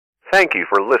Thank you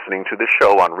for listening to the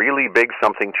show on Really Big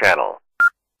Something Channel.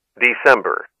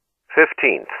 December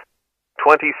 15th,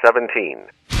 2017.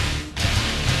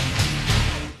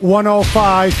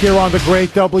 105 here on the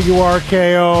great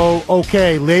WRKO.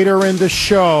 Okay, later in the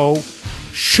show,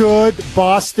 should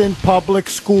Boston Public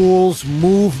Schools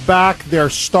move back their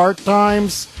start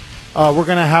times? We're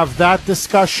going to have that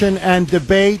discussion and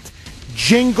debate.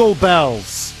 Jingle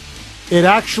bells. It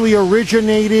actually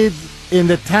originated in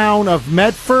the town of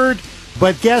Medford,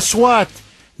 but guess what?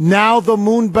 Now the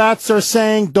Moonbats are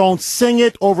saying don't sing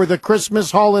it over the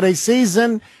Christmas holiday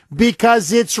season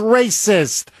because it's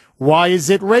racist. Why is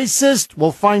it racist?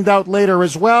 We'll find out later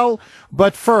as well.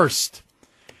 But first,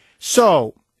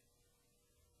 so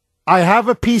I have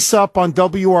a piece up on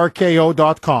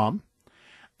WRKO.com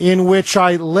in which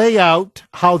I lay out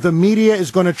how the media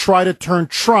is going to try to turn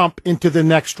Trump into the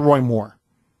next Roy Moore.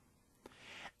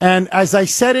 And as I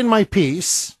said in my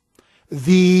piece,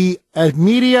 the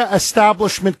media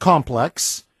establishment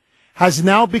complex has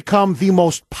now become the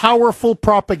most powerful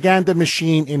propaganda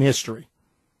machine in history.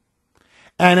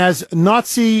 And as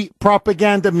Nazi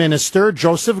propaganda minister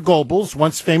Joseph Goebbels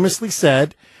once famously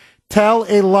said, tell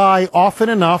a lie often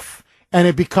enough and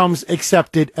it becomes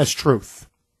accepted as truth.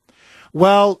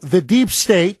 Well, the deep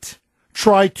state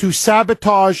tried to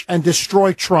sabotage and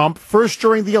destroy Trump first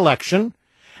during the election,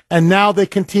 and now they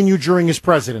continue during his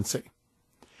presidency.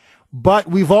 But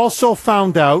we've also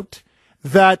found out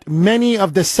that many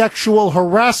of the sexual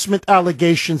harassment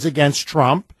allegations against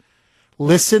Trump,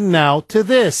 listen now to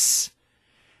this,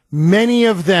 many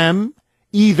of them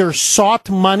either sought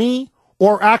money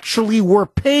or actually were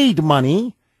paid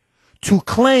money to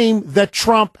claim that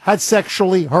Trump had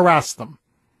sexually harassed them.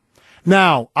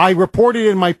 Now, I reported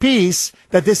in my piece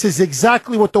that this is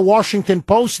exactly what the Washington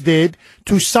Post did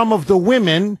to some of the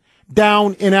women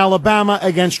down in Alabama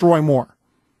against Roy Moore.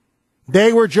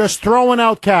 They were just throwing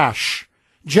out cash.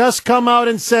 Just come out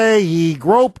and say, he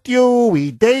groped you, he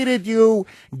dated you,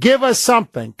 give us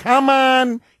something. Come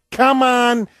on,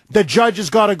 the judge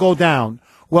has got to go down.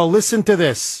 Well, listen to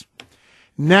this.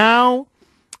 Now,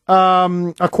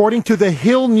 according to the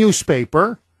Hill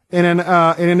newspaper, in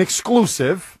an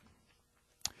exclusive,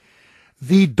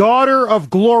 the daughter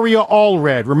of Gloria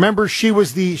Allred, remember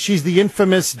she's the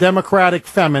infamous Democratic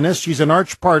feminist, she's an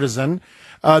arch partisan,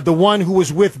 the one who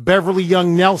was with Beverly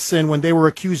Young Nelson when they were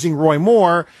accusing Roy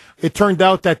Moore. It turned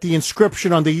out that the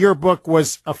inscription on the yearbook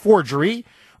was a forgery.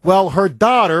 Well, her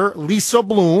daughter, Lisa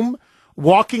Bloom,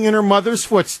 walking in her mother's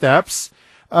footsteps,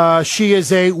 she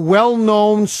is a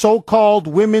well-known so-called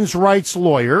women's rights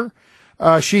lawyer.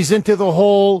 She's into the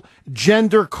whole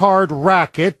gender card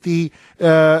racket, the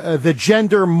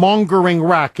gender mongering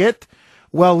racket.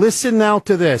 Well, listen now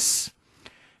to this.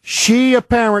 She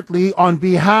apparently, on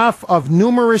behalf of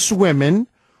numerous women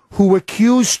who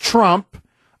accused Trump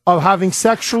of having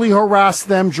sexually harassed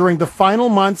them during the final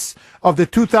months of the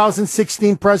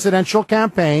 2016 presidential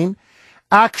campaign,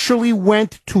 actually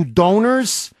went to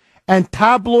donors and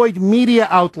tabloid media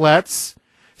outlets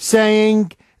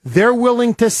saying they're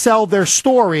willing to sell their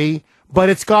story, but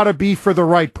it's got to be for the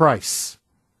right price.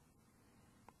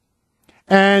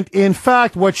 And in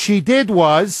fact, what she did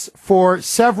was, for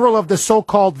several of the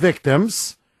so-called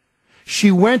victims,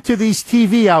 she went to these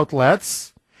TV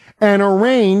outlets and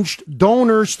arranged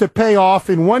donors to pay off,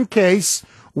 in one case,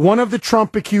 one of the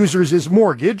Trump accusers'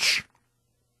 mortgage.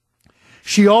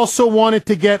 She also wanted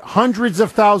to get hundreds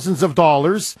of thousands of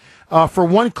dollars, for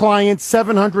one client,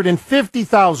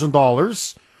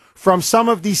 $750,000, from some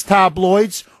of these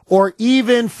tabloids, or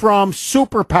even from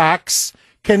super PACs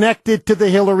connected to the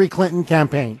Hillary Clinton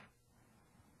campaign.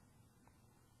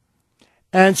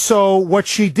 And so what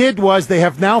she did was, they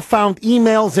have now found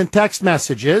emails and text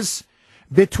messages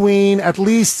between at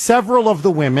least several of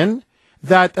the women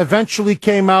that eventually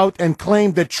came out and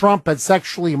claimed that Trump had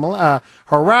sexually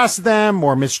harassed them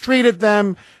or mistreated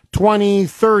them 20,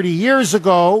 30 years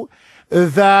ago,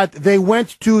 that they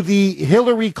went to the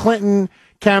Hillary Clinton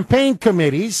campaign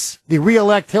committees, the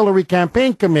re-elect Hillary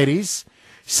campaign committees,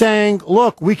 saying,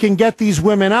 look, we can get these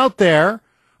women out there,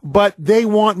 but they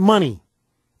want money.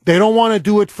 They don't want to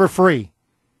do it for free.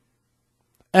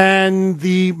 And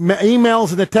the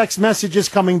emails and the text messages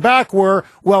coming back were,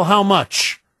 well, how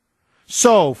much?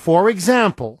 So, for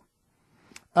example,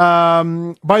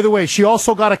 by the way, she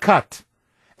also got a cut.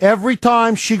 Every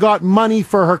time she got money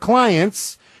for her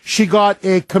clients, she got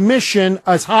a commission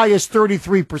as high as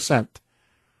 33%.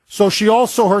 So she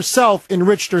also herself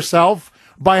enriched herself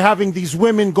by having these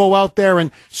women go out there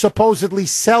and supposedly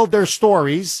sell their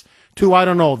stories to, I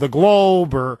don't know, the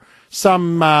Globe or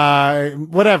some,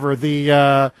 whatever,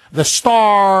 the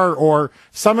Star or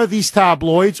some of these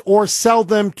tabloids, or sell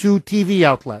them to TV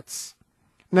outlets.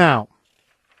 Now,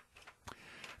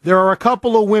 there are a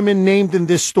couple of women named in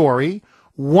this story.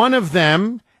 One of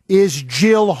them is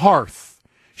Jill Harth.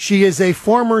 She is a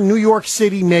former New York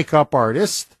City makeup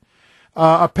artist.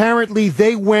 Apparently,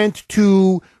 they went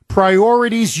to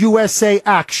Priorities USA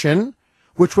Action,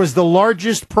 which was the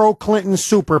largest pro-Clinton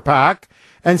super PAC,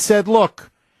 and said,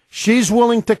 look, she's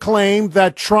willing to claim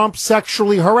that Trump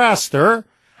sexually harassed her.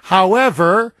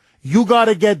 However, you got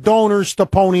to get donors to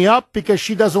pony up because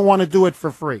she doesn't want to do it for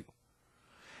free.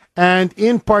 And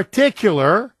in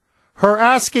particular, her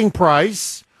asking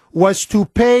price was to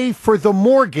pay for the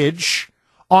mortgage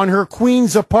on her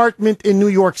Queens apartment in New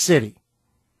York City.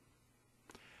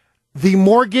 The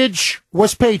mortgage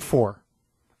was paid for.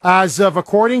 As of,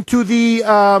 according to the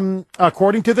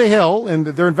Hill and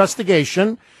their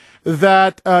investigation,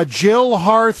 that Jill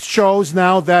Harth shows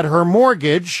now that her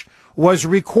mortgage was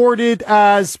recorded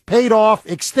as paid off,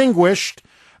 extinguished,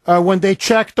 when they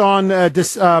checked on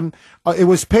it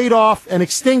was paid off and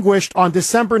extinguished on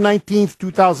December 19th,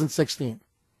 2016.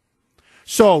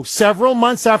 So several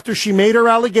months after she made her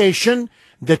allegation,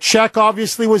 the check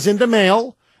obviously was in the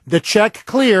mail, the check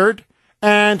cleared,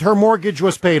 and her mortgage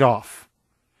was paid off.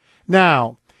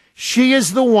 Now, she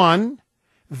is the one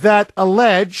that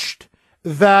alleged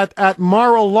that at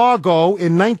Mar-a-Lago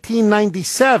in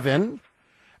 1997,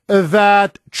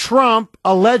 that Trump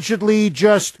allegedly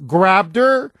just grabbed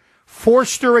her,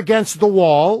 forced her against the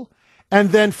wall,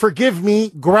 and then, forgive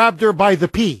me, grabbed her by the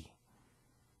pee.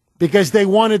 Because they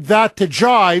wanted that to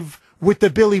jive with the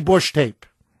Billy Bush tape.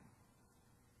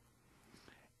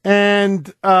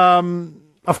 And,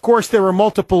 of course, there were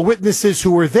multiple witnesses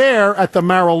who were there at the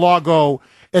Mar-a-Lago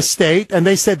estate, and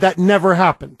they said that never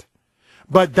happened.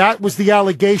 But that was the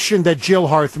allegation that Jill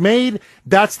Harth made.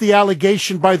 That's the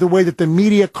allegation, by the way, that the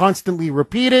media constantly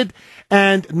repeated.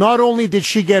 And not only did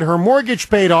she get her mortgage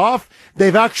paid off,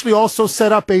 they've actually also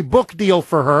set up a book deal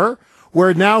for her,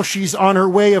 where now she's on her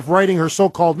way of writing her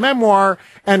so-called memoir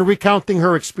and recounting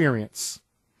her experience.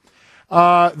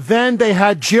 Then they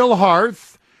had Jill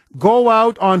Harth go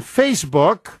out on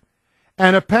Facebook,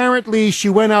 and apparently she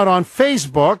went out on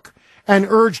Facebook and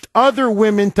urged other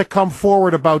women to come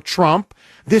forward about Trump.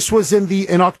 This was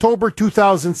in October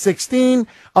 2016,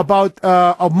 about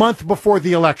a month before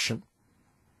the election,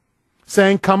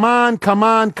 saying, come on, come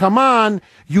on, come on,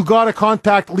 you got to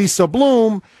contact Lisa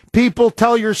Bloom. People,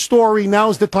 tell your story.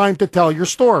 Now's the time to tell your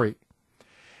story.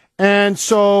 And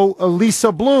so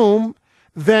Lisa Bloom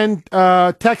then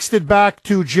texted back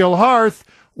to Jill Harth,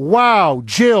 wow,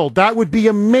 Jill, that would be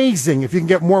amazing if you can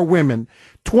get more women.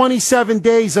 27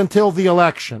 days until the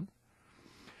election.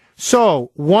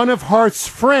 So one of Hart's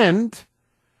friend,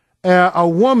 a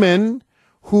woman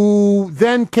who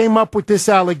then came up with this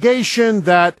allegation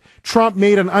that Trump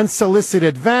made an unsolicited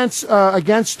advance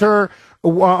against her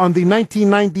on the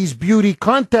 1990s beauty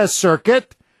contest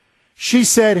circuit. She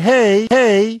said,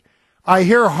 hey, I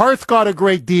hear Harth got a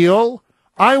great deal.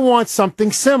 I want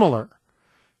something similar.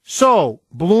 So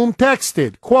Bloom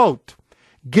texted, quote,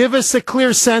 give us a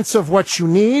clear sense of what you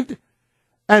need,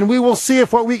 and we will see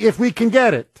if we can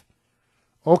get it.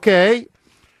 Okay.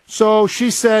 So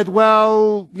she said,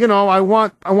 well, you know, I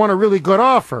want a really good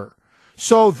offer.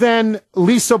 So then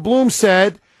Lisa Bloom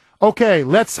said, okay,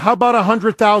 how about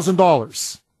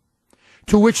 $100,000?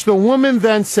 To which the woman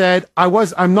then said,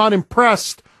 I'm not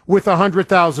impressed with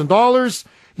 $100,000.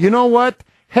 You know what?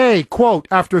 Hey, quote,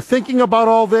 after thinking about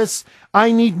all this,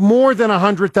 I need more than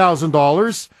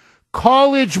 $100,000.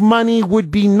 College money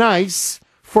would be nice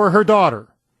for her daughter.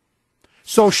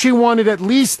 So she wanted at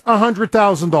least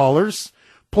 $100,000,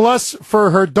 plus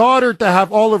for her daughter to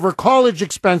have all of her college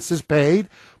expenses paid,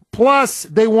 plus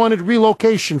they wanted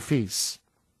relocation fees.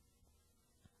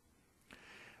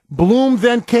 Bloom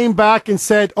then came back and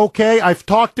said, okay, I've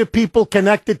talked to people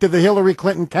connected to the Hillary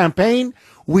Clinton campaign.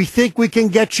 We think we can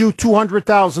get you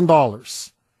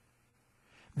 $200,000.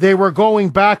 They were going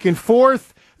back and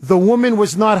forth. The woman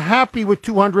was not happy with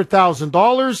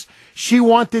 $200,000. She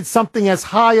wanted something as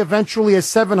high eventually as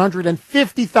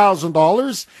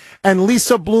 $750,000. And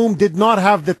Lisa Bloom did not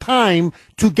have the time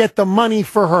to get the money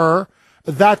for her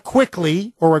that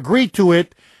quickly or agree to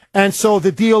it. And so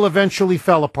the deal eventually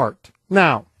fell apart.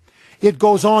 Now, it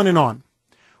goes on and on.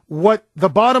 What the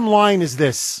bottom line is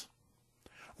this.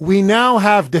 We now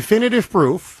have definitive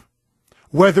proof,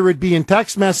 whether it be in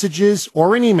text messages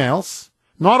or in emails,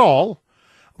 not all,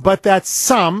 but that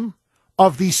some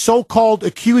of the so-called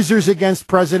accusers against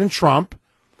President Trump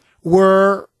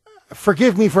were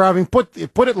forgive me for having put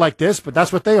it like this, but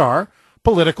that's what they are,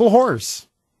 political whores.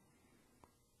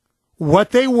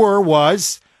 What they were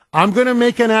was, I'm going to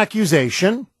make an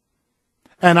accusation,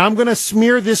 and I'm going to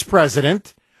smear this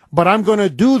president, but I'm going to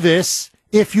do this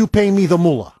if you pay me the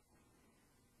mullah.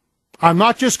 I'm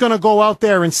not just going to go out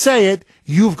there and say it,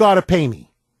 you've got to pay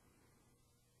me.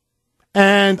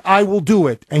 And I will do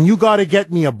it. And you got to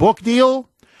get me a book deal.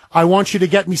 I want you to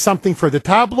get me something for the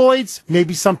tabloids,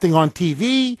 maybe something on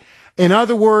TV. In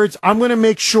other words, I'm going to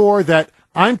make sure that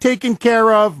I'm taken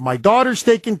care of, my daughter's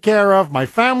taken care of, my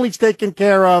family's taken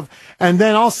care of, and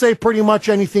then I'll say pretty much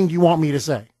anything you want me to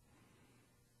say.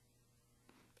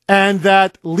 And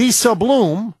that Lisa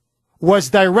Bloom was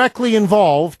directly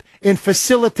involved in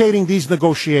facilitating these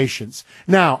negotiations.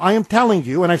 Now, I am telling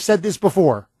you, and I've said this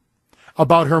before,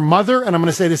 about her mother, and I'm going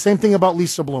to say the same thing about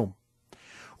Lisa Bloom.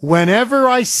 Whenever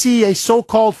I see a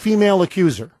so-called female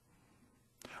accuser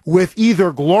with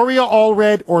either Gloria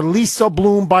Allred or Lisa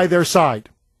Bloom by their side,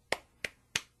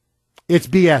 it's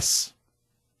BS.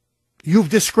 You've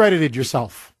discredited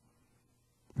yourself.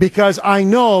 Because I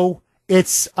know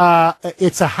it's a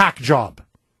hack job.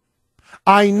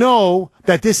 I know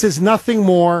that this is nothing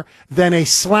more than a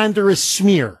slanderous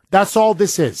smear. That's all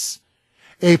this is.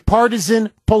 A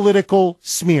partisan political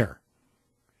smear.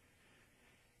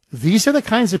 These are the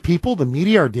kinds of people the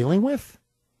media are dealing with?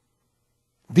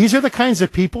 These are the kinds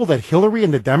of people that Hillary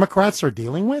and the Democrats are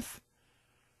dealing with?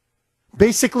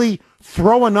 Basically,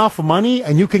 throw enough money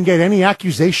and you can get any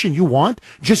accusation you want?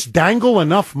 Just dangle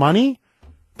enough money?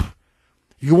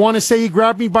 You want to say he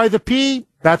grabbed me by the pee?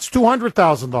 That's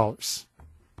 $200,000.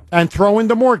 And throw in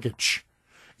the mortgage.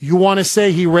 You want to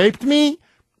say he raped me?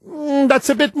 That's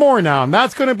a bit more now. And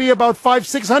that's going to be about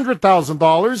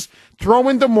 $500,000-$600,000. Throw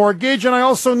in the mortgage, and I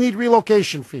also need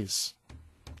relocation fees.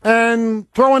 And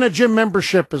throw in a gym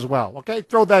membership as well, okay?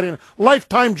 Throw that in.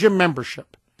 Lifetime gym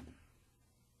membership.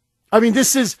 I mean,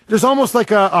 there's almost like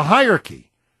a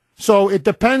hierarchy. So it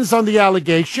depends on the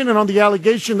allegation, and on the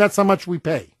allegation, that's how much we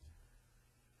pay.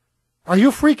 Are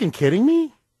you freaking kidding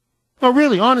me? No,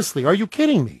 really, honestly, are you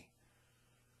kidding me?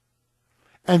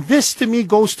 And this, to me,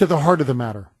 goes to the heart of the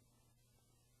matter.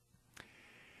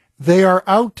 They are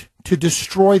out to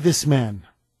destroy this man,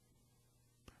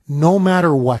 no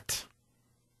matter what.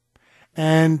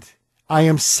 And I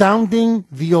am sounding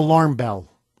the alarm bell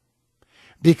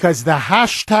because the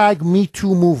hashtag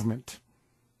 #MeToo movement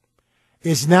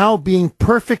is now being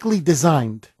perfectly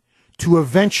designed to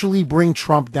eventually bring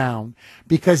Trump down,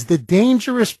 because the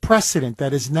dangerous precedent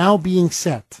that is now being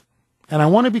set, and I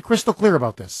want to be crystal clear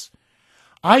about this,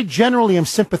 I generally am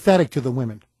sympathetic to the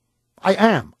women. I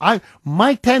am.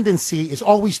 My tendency is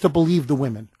always to believe the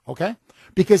women, okay?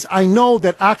 Because I know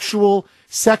that actual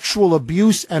sexual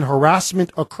abuse and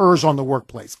harassment occurs on the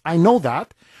workplace. I know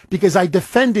that because I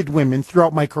defended women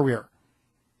throughout my career.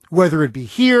 Whether it be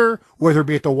here, whether it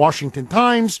be at the Washington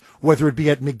Times, whether it be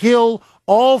at McGill,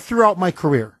 all throughout my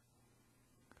career.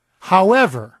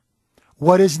 However,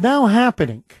 what is now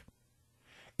happening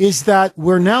is that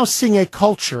we're now seeing a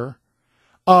culture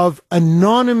of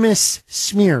anonymous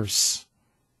smears.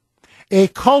 A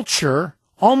culture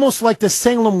almost like the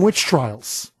Salem witch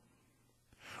trials,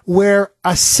 where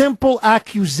a simple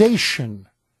accusation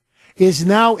is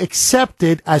now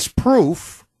accepted as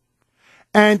proof,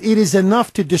 and it is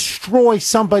enough to destroy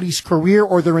somebody's career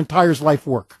or their entire life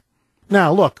work.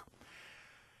 Now, look,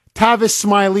 Tavis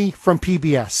Smiley from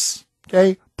PBS,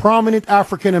 okay, prominent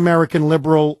African-American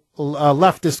liberal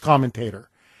leftist commentator.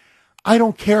 I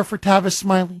don't care for Tavis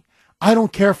Smiley. I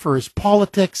don't care for his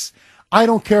politics. I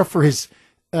don't care for his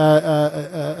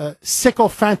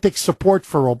sycophantic support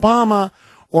for Obama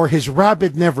or his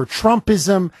rabid never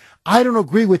Trumpism. I don't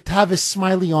agree with Tavis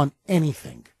Smiley on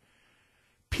anything.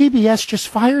 PBS just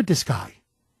fired this guy.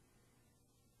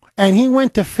 And he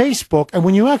went to Facebook, and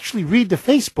when you actually read the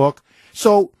Facebook,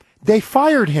 so they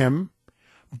fired him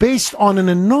based on an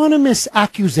anonymous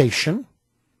accusation.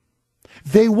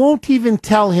 They won't even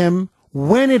tell him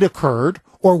when it occurred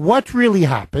or what really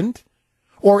happened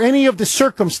or any of the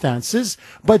circumstances,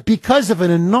 but because of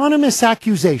an anonymous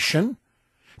accusation,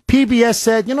 PBS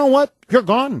said, you know what, you're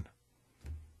gone.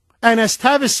 And as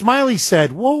Tavis Smiley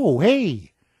said, whoa,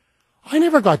 hey, I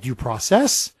never got due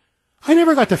process. I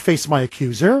never got to face my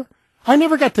accuser. I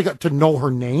never got to know her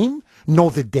name,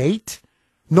 know the date,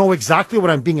 know exactly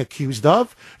what I'm being accused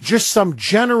of, just some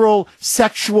general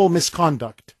sexual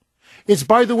misconduct. It's,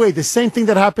 by the way, the same thing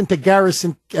that happened to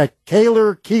Garrison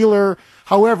Keillor.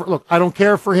 However, look, I don't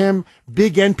care for him.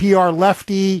 Big NPR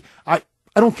lefty. I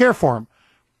don't care for him.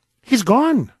 He's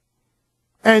gone.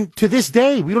 And to this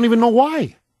day, we don't even know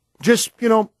why. Just,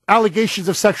 allegations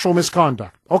of sexual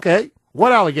misconduct. Okay,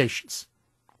 What allegations?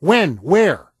 When?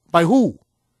 Where? By who?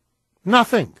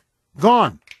 Nothing.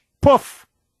 Gone. Poof.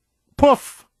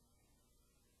 Poof.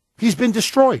 He's been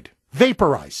destroyed.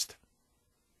 Vaporized.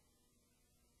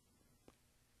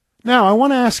 Now, I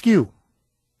want to ask you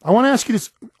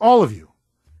this, all of you.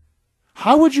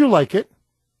 How would you like it?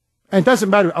 And it doesn't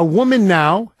matter. A woman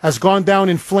now has gone down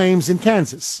in flames in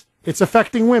Kansas. It's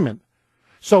affecting women.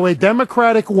 So a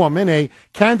Democratic woman, a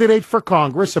candidate for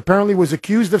Congress, apparently was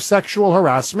accused of sexual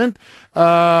harassment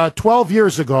 12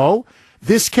 years ago.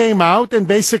 This came out, and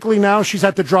basically now she's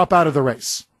had to drop out of the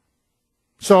race.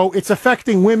 So it's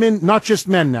affecting women, not just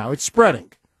men now. It's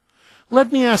spreading.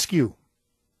 Let me ask you,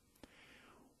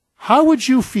 how would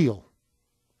you feel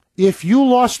if you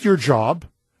lost your job,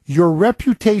 your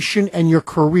reputation and your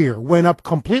career went up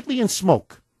completely in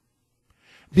smoke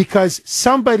because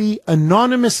somebody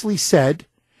anonymously said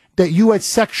that you had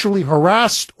sexually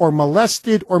harassed or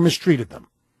molested or mistreated them?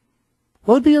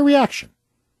 What would be your reaction?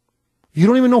 You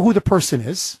don't even know who the person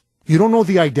is. You don't know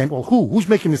the identity. Well, who's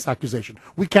making this accusation?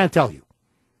 We can't tell you.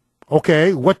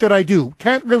 Okay, what did I do?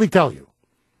 Can't really tell you.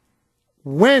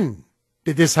 When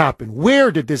did this happen?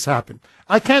 Where did this happen?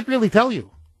 I can't really tell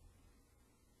you.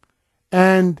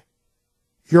 And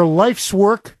your life's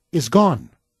work is gone.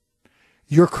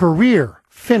 Your career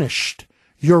finished.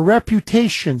 Your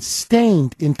reputation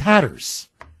stained in tatters.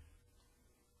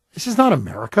 This is not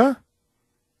America.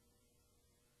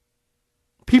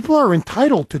 People are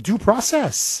entitled to due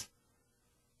process.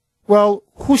 Well,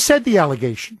 who said the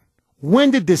allegation?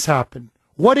 When did this happen?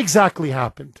 What exactly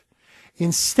happened?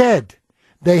 Instead,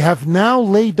 they have now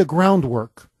laid the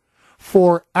groundwork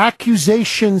for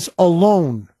accusations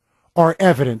alone are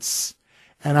evidence.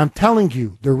 And I'm telling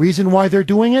you, the reason why they're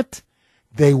doing it,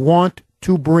 they want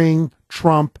to bring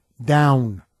Trump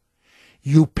down.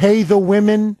 You pay the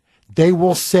women, they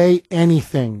will say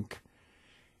anything.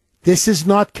 This is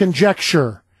not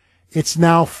conjecture. It's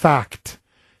now fact.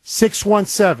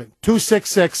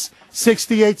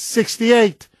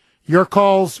 617-266-6868. Your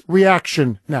call's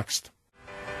reaction next.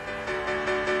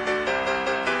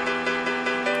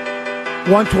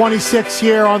 126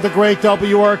 here on the great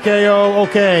WRKO.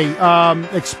 Okay,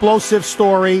 explosive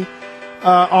story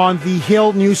on the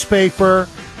Hill newspaper.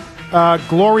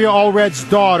 Gloria Allred's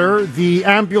daughter, the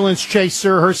ambulance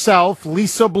chaser herself,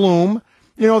 Lisa Bloom,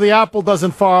 you know, the apple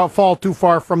doesn't fall too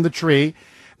far from the tree,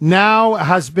 now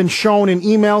has been shown in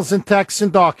emails and texts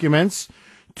and documents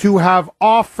to have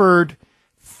offered,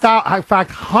 in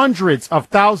fact, hundreds of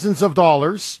thousands of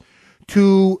dollars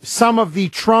to some of the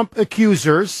Trump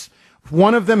accusers.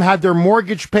 One of them had their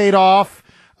mortgage paid off.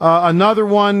 Another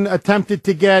one attempted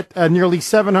to get nearly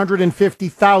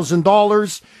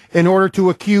 $750,000 in order to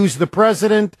accuse the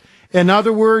president. In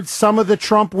other words, some of the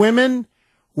Trump women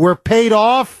were paid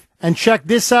off, and check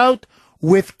this out,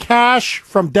 with cash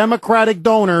from Democratic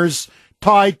donors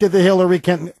tied to the Hillary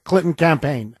Clinton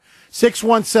campaign.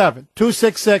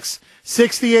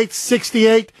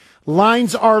 617-266-6868.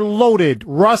 Lines are loaded.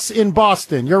 Russ in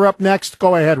Boston. You're up next.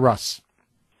 Go ahead, Russ.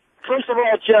 First of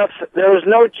all, Jeff, there is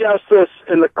no justice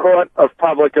in the court of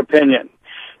public opinion.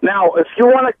 Now, if you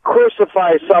want to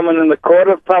crucify someone in the court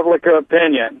of public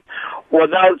opinion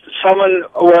without someone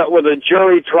with a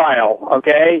jury trial,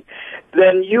 okay,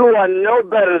 then you are no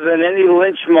better than any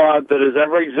lynch mob that has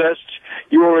ever existed.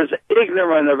 You are as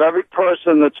ignorant of every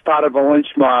person that's part of a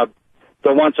lynch mob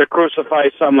that wants to crucify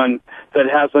someone that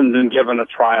hasn't been given a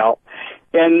trial.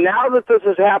 And now that this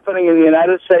is happening in the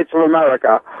United States of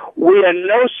America, we are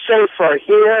no safer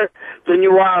here than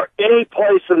you are any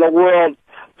place in the world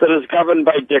that is governed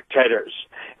by dictators.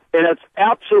 And it's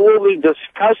absolutely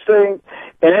disgusting,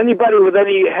 and anybody with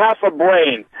any half a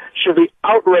brain should be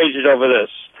outraged over this.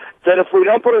 That if we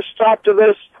don't put a stop to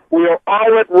this, we are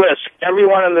all at risk.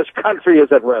 Everyone in this country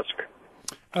is at risk.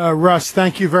 Russ,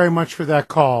 thank you very much for that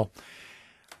call.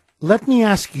 Let me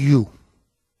ask you,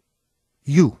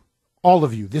 all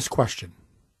of you, this question.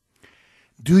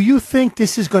 Do you think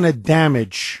this is going to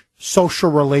damage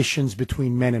social relations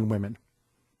between men and women?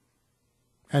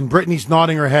 And Brittany's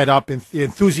nodding her head up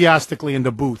enthusiastically in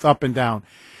the booth, up and down.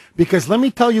 Because let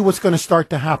me tell you what's going to start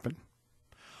to happen.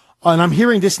 And I'm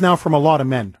hearing this now from a lot of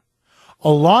men. A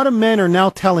lot of men are now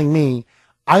telling me,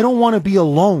 I don't want to be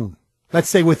alone, let's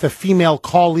say with a female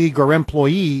colleague or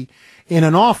employee in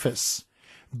an office.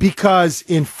 Because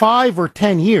in 5 or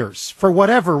 10 years, for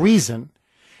whatever reason,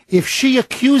 if she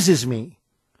accuses me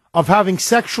of having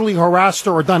sexually harassed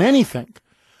her or done anything,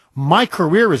 my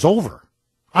career is over.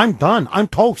 I'm done. I'm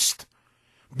toast.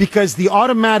 Because the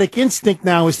automatic instinct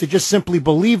now is to just simply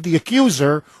believe the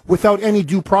accuser without any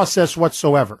due process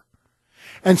whatsoever.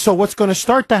 And so what's going to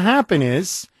start to happen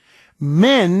is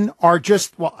men are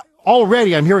just, well,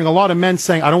 already I'm hearing a lot of men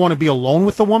saying, I don't want to be alone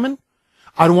with a woman.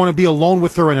 I don't want to be alone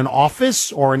with her in an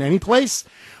office or in any place.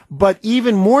 But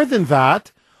even more than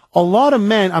that, a lot of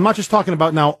men, I'm not just talking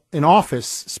about now in office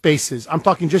spaces, I'm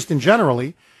talking just in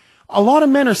generally, a lot of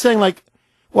men are saying like,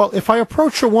 well, if I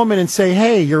approach a woman and say,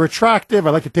 hey, you're attractive,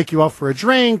 I'd like to take you out for a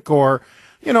drink, or,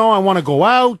 I want to go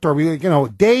out, or we,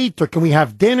 date, or can we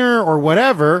have dinner, or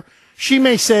whatever, she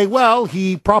may say, well,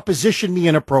 he propositioned me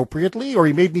inappropriately, or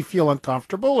he made me feel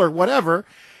uncomfortable, or whatever,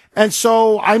 and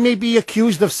so I may be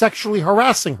accused of sexually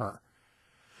harassing her.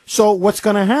 So what's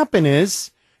going to happen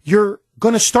is you're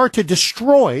going to start to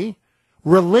destroy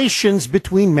relations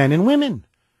between men and women,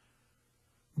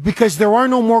 because there are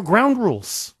no more ground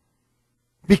rules.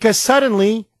 Because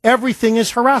suddenly everything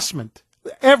is harassment.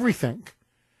 Everything.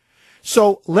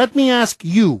 So let me ask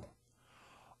you,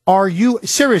 are you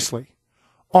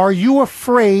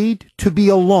afraid to be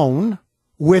alone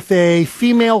with a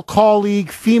female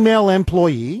colleague, female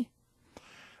employee?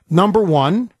 Number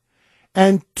one.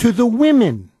 And to the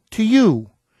women, to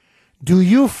you, do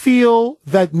you feel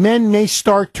that men may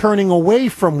start turning away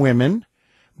from women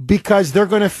because they're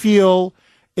going to feel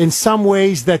in some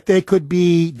ways that they could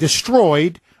be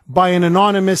destroyed by an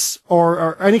anonymous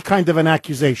or any kind of an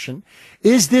accusation?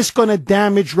 Is this going to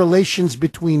damage relations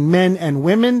between men and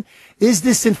women? Is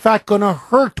this, in fact, going to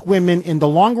hurt women in the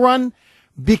long run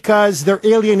because they're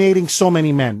alienating so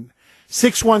many men?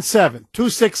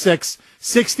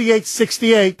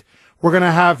 617-266-6868. We're going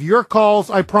to have your calls,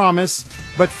 I promise.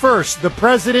 But first, the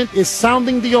president is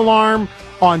sounding the alarm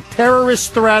on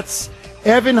terrorist threats.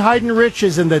 Evan Heidenrich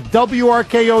is in the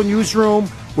WRKO newsroom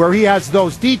where he has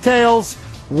those details.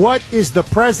 What is the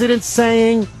president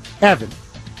saying? Evan.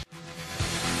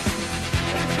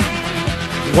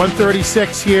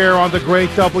 136 here on the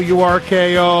great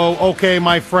WRKO. Okay,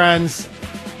 my friends,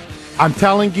 I'm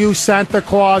telling you, Santa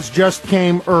Claus just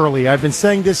came early. I've been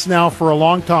saying this now for a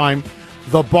long time.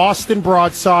 The Boston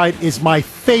Broadside is my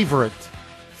favorite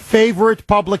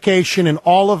publication in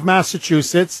all of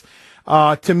Massachusetts.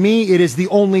 To me, it is the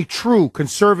only true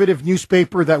conservative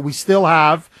newspaper that we still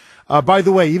have. By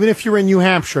the way, even if you're in New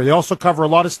Hampshire, they also cover a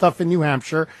lot of stuff in New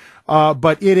Hampshire.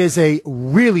 But it is a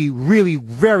really, really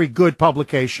very good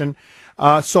publication.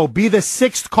 So be the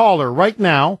sixth caller right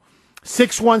now.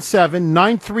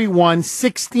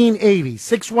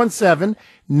 617-931-1680.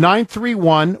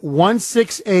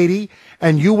 617-931-1680.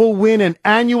 And you will win an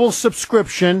annual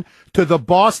subscription to the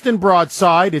Boston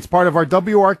Broadside. It's part of our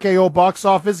WRKO box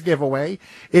office giveaway.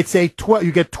 It's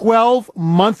you get 12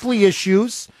 monthly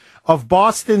issues of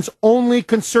Boston's only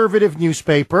conservative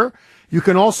newspaper. You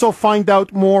can also find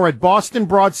out more at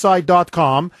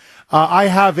bostonbroadside.com. I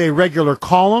have a regular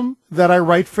column that I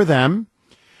write for them.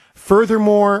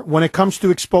 Furthermore, when it comes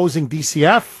to exposing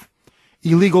DCF,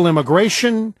 illegal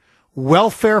immigration,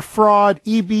 welfare fraud,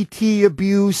 EBT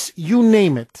abuse, you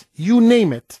name it,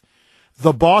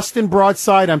 the Boston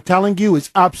Broadside, I'm telling you, is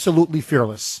absolutely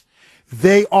fearless.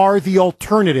 They are the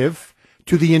alternative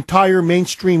to the entire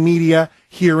mainstream media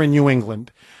here in New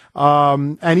England.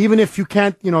 And even if you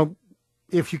can't,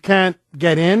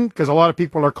 get in, because a lot of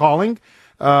people are calling,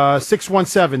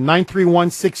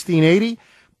 617-931-1680,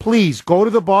 please go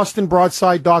to the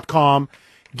bostonbroadside.com,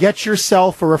 get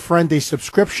yourself or a friend a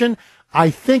subscription. I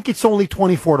think it's only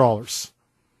 $24.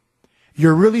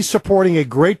 You're really supporting a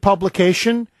great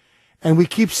publication, and we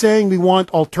keep saying we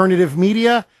want alternative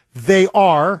media. They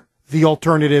are the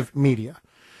alternative media.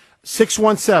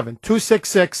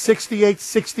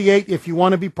 617-266-6868 if you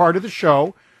want to be part of the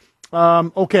show.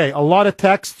 Okay, a lot of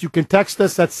texts. You can text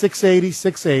us at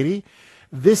 680-680.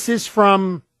 This is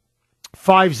from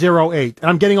 508. And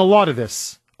I'm getting a lot of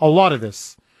this.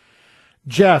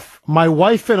 Jeff, my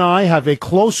wife and I have a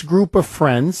close group of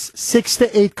friends, 6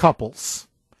 to 8 couples.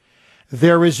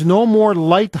 There is no more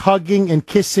light hugging and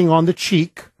kissing on the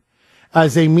cheek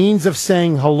as a means of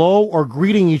saying hello or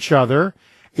greeting each other.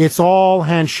 It's all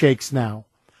handshakes now.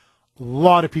 A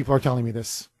lot of people are telling me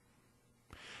this.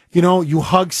 You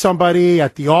hug somebody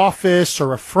at the office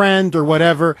or a friend or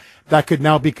whatever, that could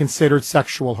now be considered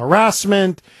sexual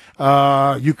harassment.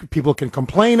 People can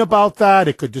complain about that.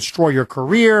 It could destroy your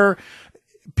career.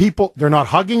 They're not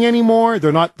hugging anymore.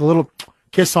 They're not the little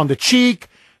kiss on the cheek.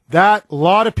 A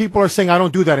lot of people are saying, I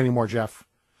don't do that anymore, Jeff.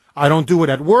 I don't do it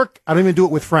at work. I don't even do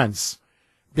it with friends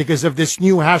because of this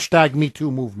new hashtag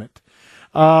 #MeToo movement.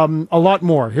 A lot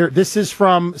more. Here, this is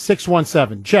from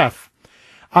 617. Jeff,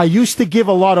 I used to give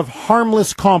a lot of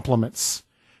harmless compliments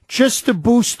just to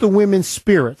boost the women's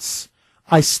spirits.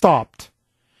 I stopped.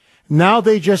 Now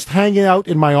they just hang out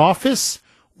in my office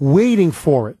waiting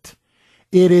for it.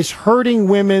 It is hurting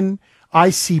women. I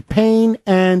see pain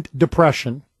and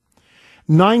depression.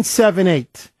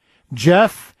 978.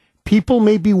 Jeff, people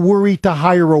may be worried to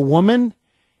hire a woman.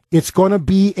 It's going to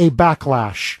be a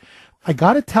backlash. I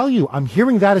got to tell you, I'm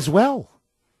hearing that as well.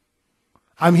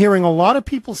 I'm hearing a lot of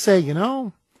people say,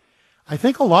 I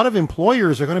think a lot of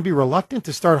employers are going to be reluctant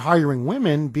to start hiring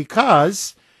women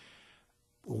because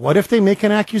what if they make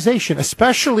an accusation?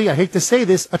 Especially, I hate to say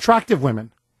this, attractive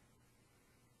women.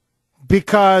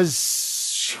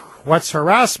 Because what's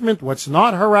harassment? What's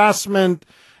not harassment?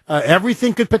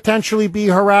 Everything could potentially be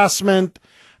harassment.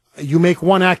 You make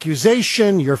one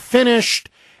accusation, you're finished.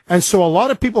 And so a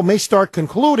lot of people may start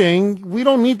concluding, we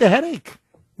don't need the headache.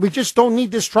 We just don't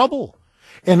need this trouble.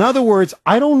 In other words,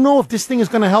 I don't know if this thing is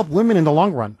going to help women in the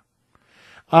long run.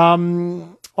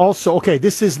 Also, okay,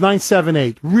 this is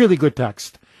 978. Really good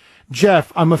text.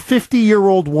 Jeff, I'm a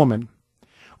 50-year-old woman.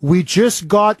 We just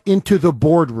got into the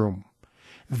boardroom.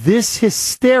 This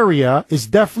hysteria is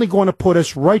definitely going to put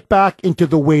us right back into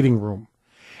the waiting room.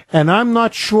 And I'm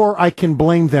not sure I can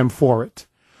blame them for it.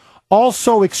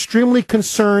 Also extremely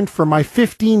concerned for my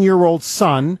 15-year-old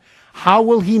son. How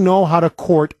will he know how to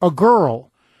court a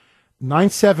girl?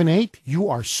 978, you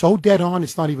are so dead on,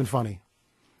 it's not even funny.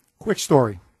 Quick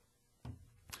story.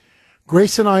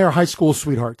 Grace and I are high school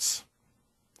sweethearts.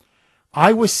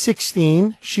 I was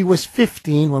 16, she was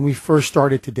 15 when we first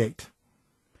started to date.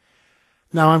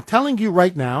 Now, I'm telling you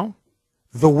right now,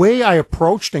 the way I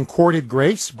approached and courted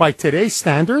Grace, by today's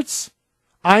standards,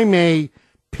 I'm a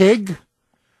pig.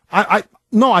 I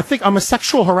think I'm a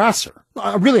sexual harasser.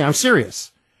 Really, I'm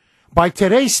serious. By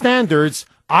today's standards,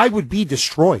 I would be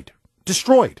destroyed.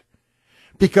 Destroyed.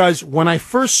 Because when I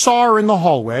first saw her in the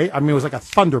hallway, it was like a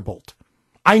thunderbolt.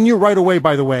 I knew right away,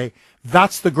 by the way,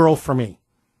 that's the girl for me.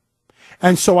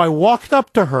 And so I walked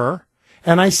up to her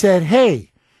and I said,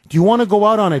 hey, do you want to go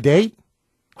out on a date?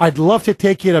 I'd love to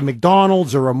take you to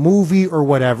McDonald's or a movie or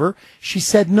whatever. She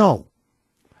said no.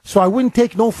 So I wouldn't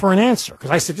take no for an answer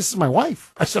because I said, this is my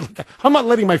wife. I said, I'm not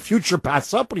letting my future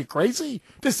pass up. Are you crazy?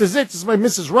 This is it. This is my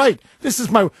Mrs. Right. This is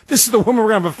the woman we're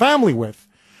going to have a family with.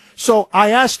 So I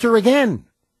asked her again,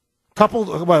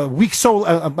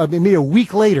 maybe a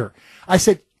week later. I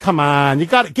said, come on, you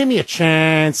got to give me a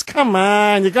chance. Come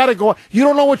on, you got to go. You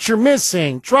don't know what you're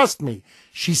missing. Trust me.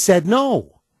 She said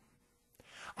no.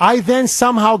 I then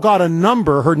somehow got her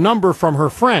number from her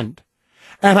friend,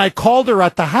 and I called her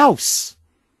at the house.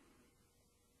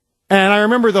 And I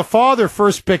remember the father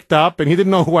first picked up, and he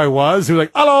didn't know who I was. He was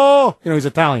like, hello. He's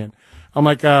Italian. I'm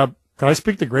like, can I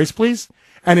speak to Grace, please?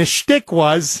 And his shtick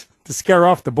was to scare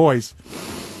off the boys.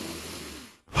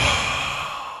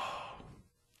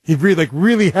 He'd breathe like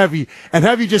really heavy and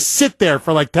have you just sit there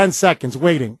for like 10 seconds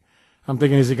waiting. I'm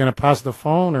thinking, is he going to pass the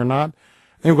phone or not?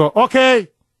 And he'd go, okay.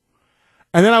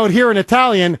 And then I would hear in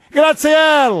Italian,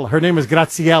 Graziella. Her name is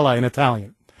Graziella in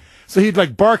Italian. So he'd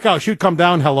like bark out. She'd come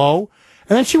down, hello.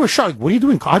 And then she was shocked. What are you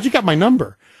doing? How'd you get my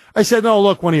number? I said, no,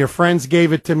 look, one of your friends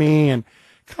gave it to me. And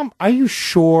are you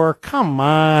sure? Come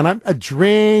on. A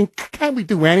drink. Can't we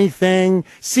do anything?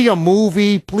 See a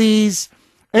movie, please?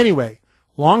 Anyway,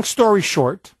 long story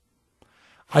short,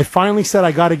 I finally said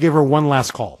I got to give her one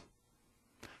last call.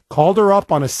 Called her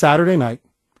up on a Saturday night.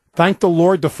 Thank the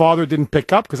Lord the father didn't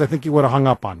pick up because I think he would have hung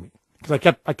up on me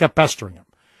because I kept pestering him.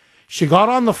 She got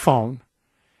on the phone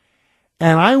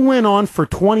and I went on for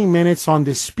 20 minutes on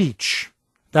this speech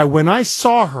that when I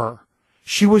saw her,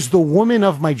 she was the woman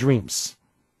of my dreams.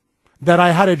 That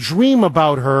I had a dream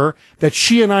about her that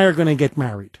she and I are going to get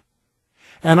married.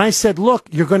 And I said, look,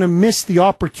 you're going to miss the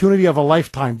opportunity of a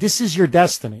lifetime. This is your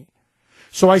destiny.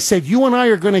 So I said, you and I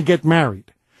are going to get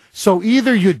married. So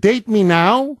either you date me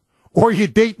now or you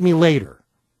date me later.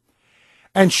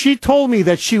 And she told me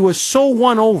that she was so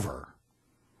won over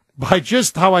by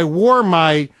just how I wore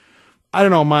my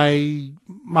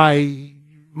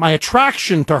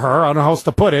attraction to her. I don't know how else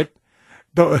to put it.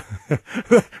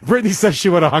 Brittany says she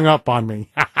would have hung up on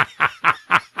me.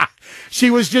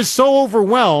 She was just so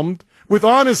overwhelmed with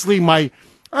honestly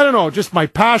just my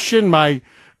passion,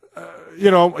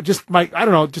 just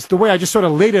the way I just sort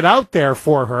of laid it out there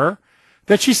for her,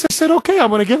 that she said, okay, I'm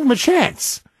going to give him a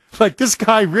chance. Like, this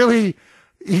guy really,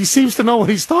 he seems to know what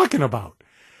he's talking about.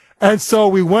 And so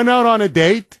we went out on a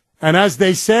date, and as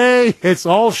they say, it's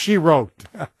all she wrote.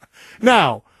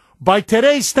 Now, by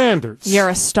today's standards. You're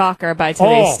a stalker by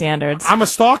today's standards. I'm a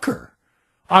stalker.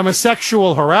 I'm a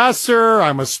sexual harasser.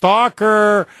 I'm a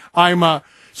stalker.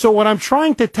 So what I'm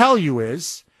trying to tell you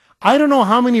is, I don't know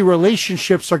how many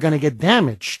relationships are going to get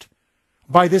damaged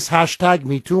by this hashtag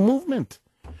 #MeToo movement.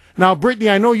 Now, Brittany,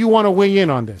 I know you want to weigh in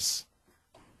on this.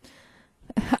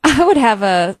 I would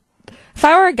have If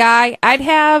I were a guy, I'd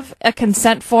have a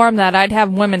consent form that I'd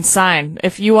have women sign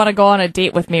if you want to go on a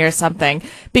date with me or something,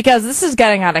 because this is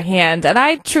getting out of hand. And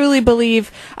I truly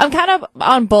believe, I'm kind of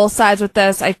on both sides with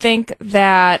this. I think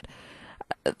that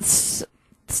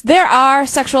there are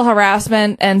sexual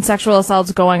harassment and sexual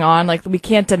assaults going on. Like, we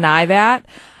can't deny that.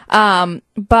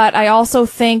 But I also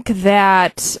think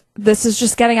that this is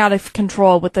just getting out of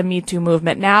control with the Me Too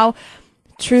movement. Now,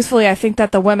 truthfully, I think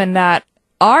that the women that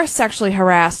are sexually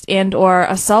harassed and or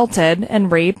assaulted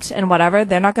and raped and whatever,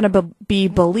 they're not going to be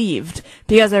believed,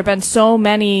 because there have been so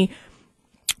many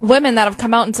women that have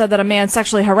come out and said that a man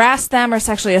sexually harassed them or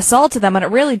sexually assaulted them, and it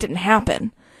really didn't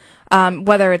happen.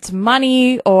 Whether it's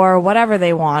money or whatever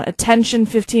they want, attention,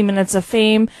 15 minutes of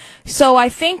fame. So I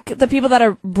think the people that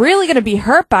are really going to be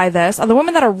hurt by this are the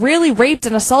women that are really raped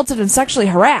and assaulted and sexually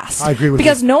harassed. I agree with you.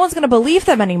 Because no one's going to believe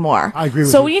them anymore. I agree with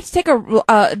you. So we need to take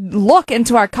a look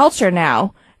into our culture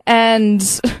now and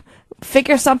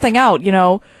figure something out,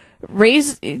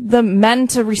 raise the men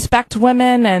to respect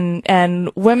women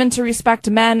and women to respect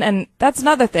men. And that's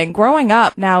another thing. Growing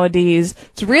up nowadays,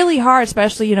 it's really hard,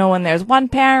 especially, when there's one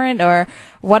parent or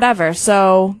whatever.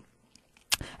 So,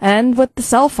 and with the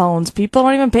cell phones, people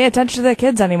don't even pay attention to their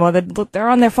kids anymore. They're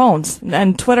on their phones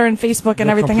and Twitter and Facebook and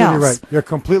everything else. Right. You're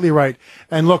completely right.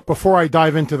 And look, before I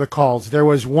dive into the calls, there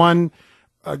was one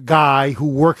guy who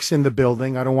works in the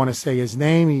building. I don't want to say his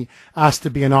name. He asked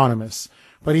to be anonymous.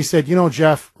 But he said,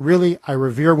 Jeff, really, I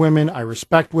revere women. I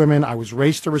respect women. I was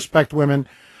raised to respect women.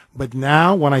 But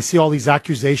now when I see all these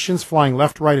accusations flying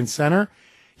left, right, and center,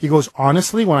 he goes,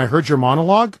 honestly, when I heard your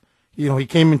monologue, he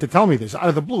came in to tell me this out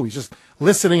of the blue. He's just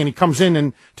listening, and he comes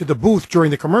in to the booth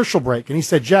during the commercial break. And he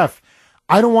said, Jeff,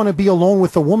 I don't want to be alone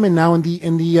with a woman now in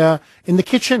the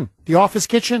kitchen, the office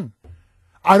kitchen.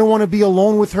 I don't want to be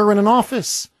alone with her in an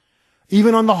office.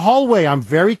 Even on the hallway, I'm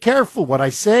very careful what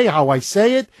I say, how I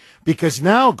say it. Because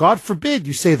now, God forbid,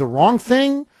 you say the wrong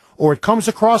thing or it comes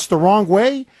across the wrong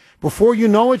way. Before you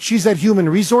know it, she's at Human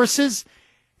Resources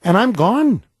and I'm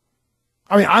gone.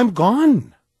 I'm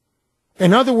gone.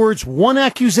 In other words, one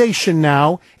accusation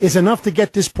now is enough to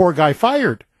get this poor guy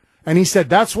fired. And he said,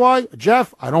 that's why,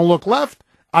 Jeff, I don't look left.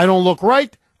 I don't look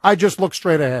right. I just look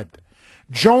straight ahead.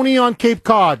 Joni on Cape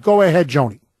Cod. Go ahead,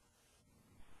 Joni.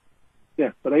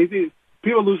 Yeah, but I think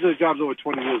people lose their jobs over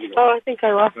 20 years ago. Oh, I think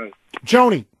I lost.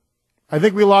 Joni. I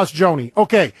think we lost Joni.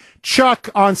 Okay. Chuck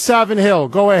on Savin Hill.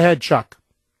 Go ahead, Chuck.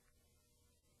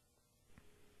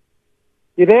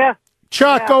 You there?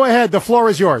 Chuck, Go ahead. The floor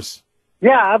is yours.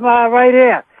 Yeah, I'm right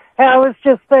here. Hey, I was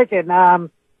just thinking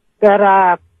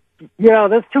that,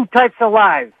 there's two types of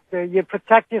lies. You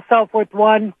protect yourself with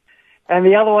one, and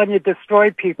the other one you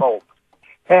destroy people.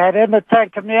 And in the Ten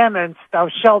Commandments, thou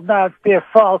shalt not bear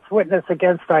false witness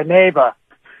against thy neighbor.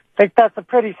 I think that's a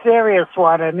pretty serious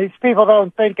one, and these people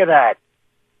don't think of that.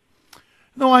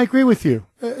 No, I agree with you.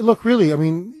 Look, really,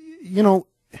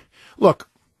 look,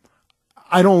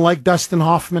 I don't like Dustin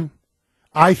Hoffman.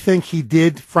 I think he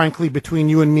did, frankly, between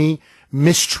you and me,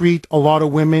 mistreat a lot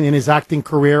of women in his acting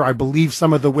career. I believe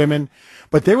some of the women.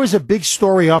 But there was a big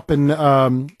story up in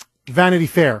Vanity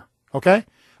Fair, okay?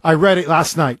 I read it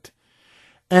last night.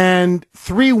 And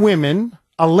 3 women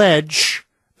allege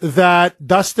that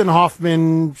Dustin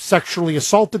Hoffman sexually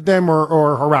assaulted them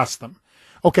or harassed them.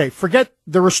 Okay, forget,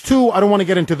 there was 2, I don't want to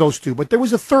get into those 2, but there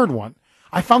was a third one.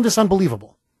 I found this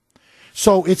unbelievable.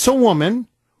 So it's a woman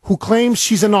who claims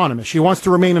she's anonymous. She wants to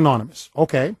remain anonymous.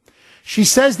 Okay. She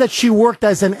says that she worked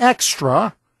as an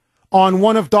extra on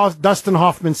one of Dustin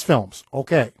Hoffman's films.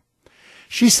 Okay.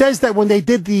 She says that when they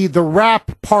did the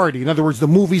wrap party, in other words, the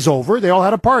movie's over, they all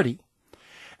had a party.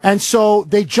 And so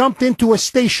they jumped into a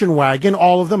station wagon,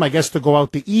 all of them, I guess, to go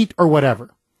out to eat or whatever.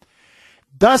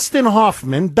 Dustin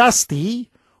Hoffman, Dusty,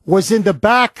 was in the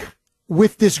back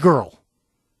with this girl.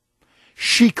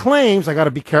 She claims, I got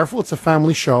to be careful, it's a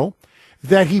family show,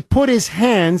 that he put his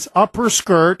hands up her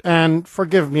skirt and,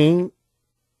 forgive me,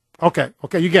 okay,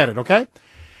 you get it, okay?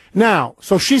 Now,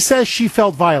 so she says she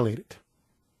felt violated.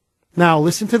 Now,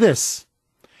 listen to this.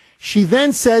 She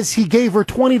then says he gave her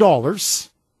 $20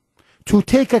 to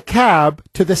take a cab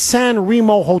to the San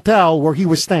Remo hotel where he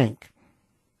was staying.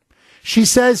 She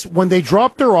says when they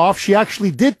dropped her off, she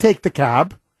actually did take the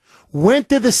cab, went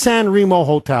to the San Remo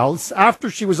hotel after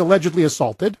she was allegedly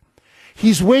assaulted.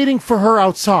 He's waiting for her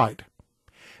outside.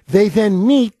 They then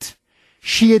meet.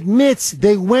 She admits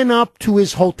they went up to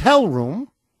his hotel room.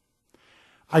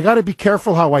 I got to be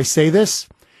careful how I say this.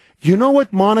 You know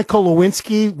what Monica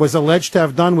Lewinsky was alleged to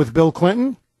have done with Bill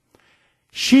Clinton?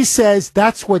 She says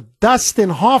that's what Dustin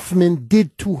Hoffman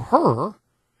did to her,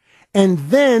 and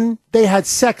then they had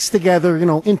sex together,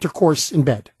 intercourse in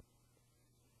bed.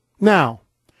 Now,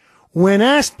 When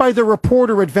asked by the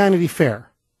reporter at Vanity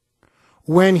Fair,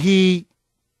 when he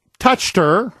touched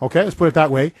her, okay, let's put it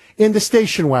that way, in the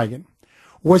station wagon,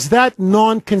 was that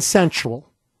non-consensual?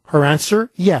 Her answer,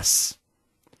 yes.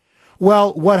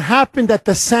 Well, what happened at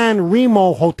the San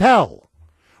Remo Hotel,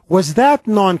 was that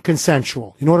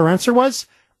non-consensual? You know what her answer was?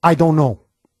 I don't know.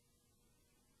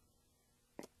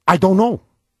 I don't know.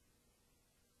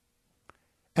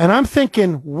 And I'm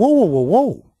thinking,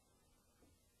 whoa.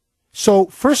 So,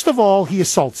 first of all, he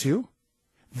assaults you.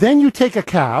 Then you take a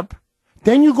cab.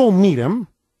 Then you go meet him.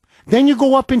 Then you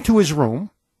go up into his room.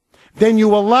 Then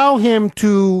you allow him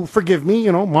to, forgive me,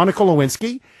 Monica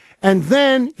Lewinsky. And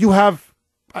then you have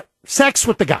sex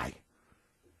with the guy.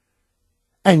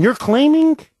 And you're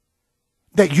claiming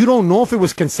that you don't know if it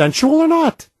was consensual or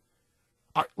not?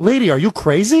 Lady, are you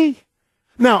crazy?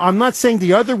 Now, I'm not saying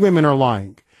the other women are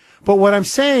lying. But what I'm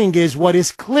saying is what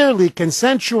is clearly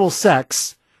consensual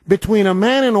sex between a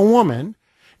man and a woman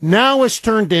now has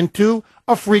turned into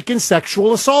a freaking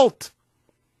sexual assault.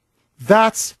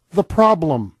 That's the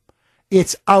problem.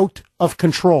 It's out of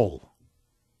control.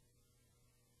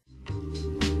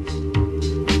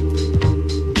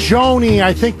 Joni,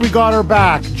 I think we got her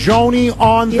back. Joni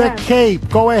on the Cape.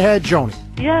 Go ahead, Joni.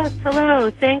 Yes,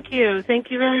 hello. Thank you.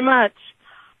 Thank you very much.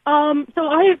 So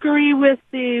I agree with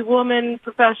the woman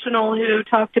professional who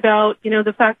talked about,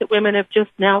 the fact that women have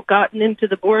just now gotten into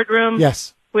the boardroom.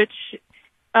 Yes. Which,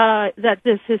 that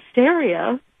this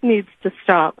hysteria needs to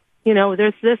stop.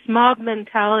 There's this mob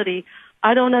mentality.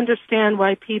 I don't understand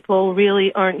why people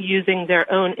really aren't using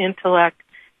their own intellect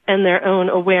and their own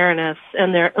awareness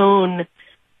and their own,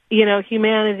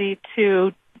 humanity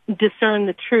to discern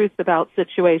the truth about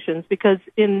situations, because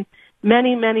in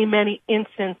many, many, many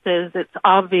instances, it's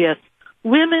obvious.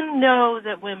 Women know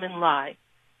that women lie.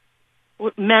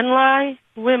 Men lie,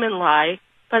 women lie.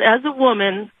 But as a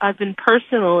woman, I've been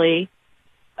personally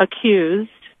accused.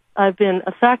 I've been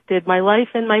affected. My life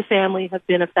and my family have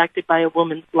been affected by a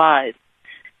woman's lies.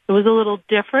 It was a little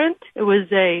different. It was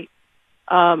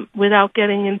without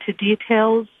getting into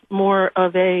details, more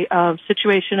of a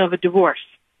situation of a divorce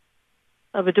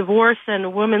and a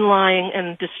woman lying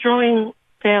and destroying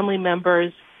family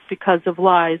members because of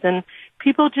lies. And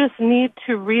people just need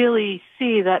to really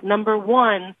see that, number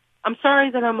one, I'm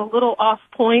sorry that I'm a little off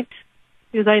point,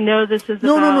 because I know this is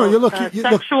about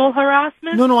sexual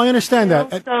harassment. No, I understand that.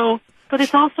 But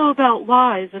it's also about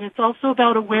lies, and it's also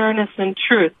about awareness and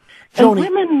truth. Joni, and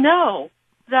women know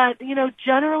that,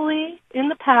 generally in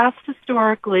the past,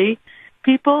 historically,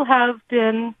 people have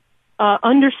been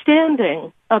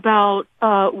understanding about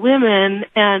women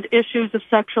and issues of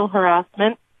sexual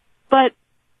harassment. But,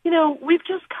 we've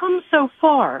just come so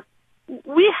far.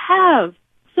 We have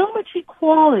so much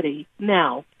equality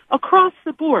now across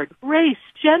the board, race,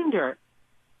 gender.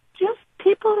 Just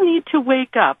people need to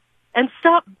wake up and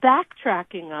stop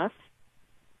backtracking us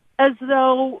as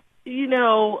though,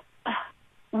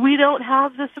 we don't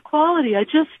have this equality. I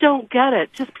just don't get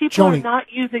it. Just people Joni, are not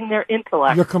using their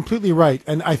intellect. You're completely right.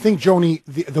 And I think, Joni,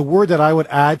 the word that I would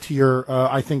add to your,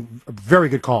 I think, very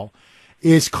good call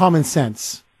is common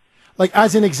sense. Like,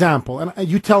 as an example, and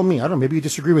you tell me, I don't know, maybe you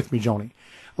disagree with me, Joni.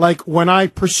 Like, when I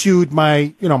pursued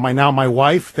my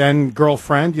wife, then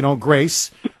girlfriend,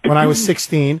 Grace, when I was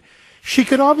 16, she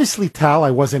could obviously tell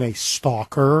I wasn't a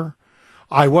stalker.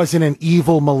 I wasn't an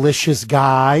evil, malicious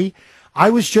guy. I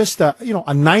was just a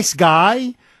nice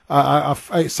guy,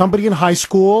 somebody in high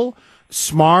school,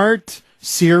 smart,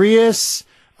 serious,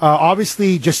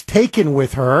 obviously just taken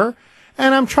with her.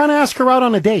 And I'm trying to ask her out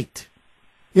on a date,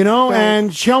 right.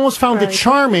 And she almost found it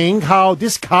charming how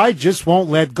this guy just won't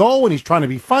let go, and he's trying to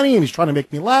be funny, and he's trying to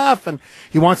make me laugh, and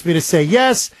he wants me to say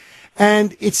yes.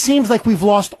 And it seems like we've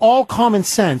lost all common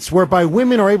sense, whereby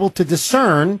women are able to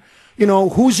discern,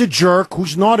 who's a jerk,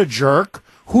 who's not a jerk,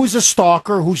 who's a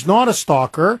stalker, who's not a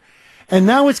stalker. And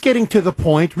now it's getting to the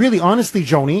point, really, honestly,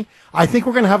 Joni, I think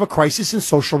we're going to have a crisis in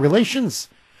social relations.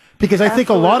 Because I think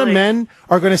a lot of men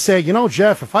are going to say,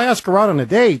 Jeff, if I ask her out on a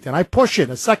date and I push it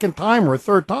a second time or a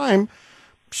third time,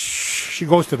 she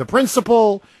goes to the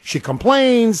principal, she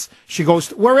complains, she goes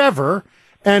to wherever,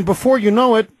 and before you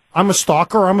know it, I'm a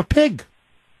stalker, I'm a pig.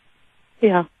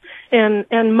 Yeah.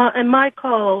 And my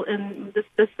call and the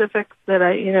specifics that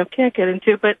I, can't get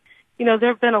into, but there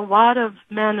have been a lot of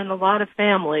men and a lot of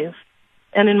families.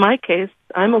 And in my case,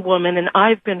 I'm a woman, and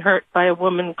I've been hurt by a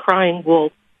woman crying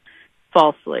wolf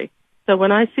falsely. So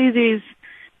when I see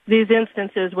these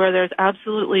instances where there's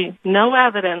absolutely no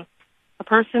evidence, a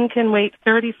person can wait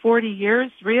 30, 40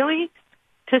 years, really,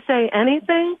 to say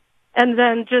anything, and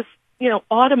then just,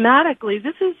 automatically,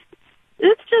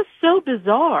 it's just so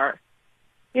bizarre.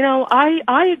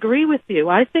 I agree with you.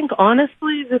 I think,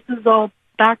 honestly, this is all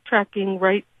backtracking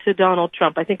right to Donald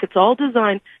Trump. I think it's all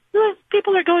designed.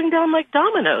 People are going down like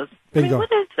dominoes. Bingo. I mean,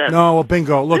 what is this? No, well,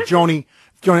 bingo. Look, Joni,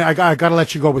 I got to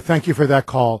let you go, but thank you for that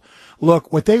call. Look,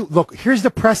 here's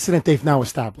the precedent they've now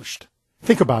established.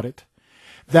 Think about it.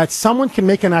 That someone can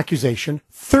make an accusation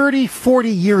 30, 40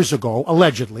 years ago,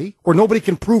 allegedly, or nobody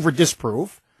can prove or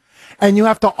disprove, and you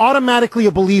have to automatically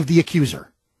believe the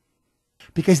accuser.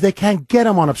 Because they can't get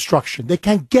him on obstruction. They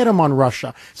can't get him on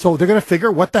Russia. So they're going to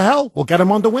figure, what the hell? We'll get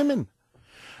him on the women.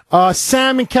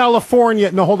 Sam in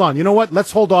California. No, hold on. You know what?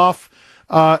 Let's hold off.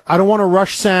 I don't want to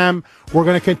rush Sam. We're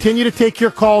going to continue to take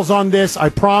your calls on this, I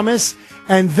promise.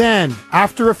 And then,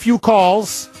 after a few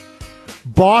calls,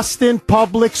 Boston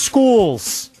Public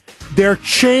Schools, they're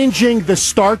changing the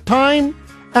start time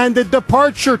and the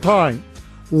departure time.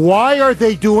 Why are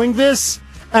they doing this?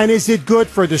 And is it good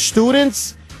for the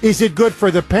students? Is it good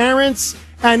for the parents?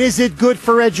 And is it good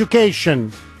for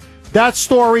education? That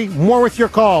story, more with your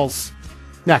calls.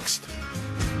 Next.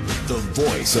 The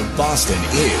voice of Boston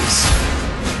is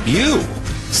you.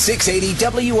 680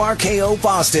 WRKO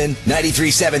Boston,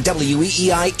 93.7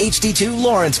 WEEI HD2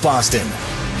 Lawrence, Boston.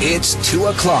 It's 2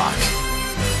 o'clock.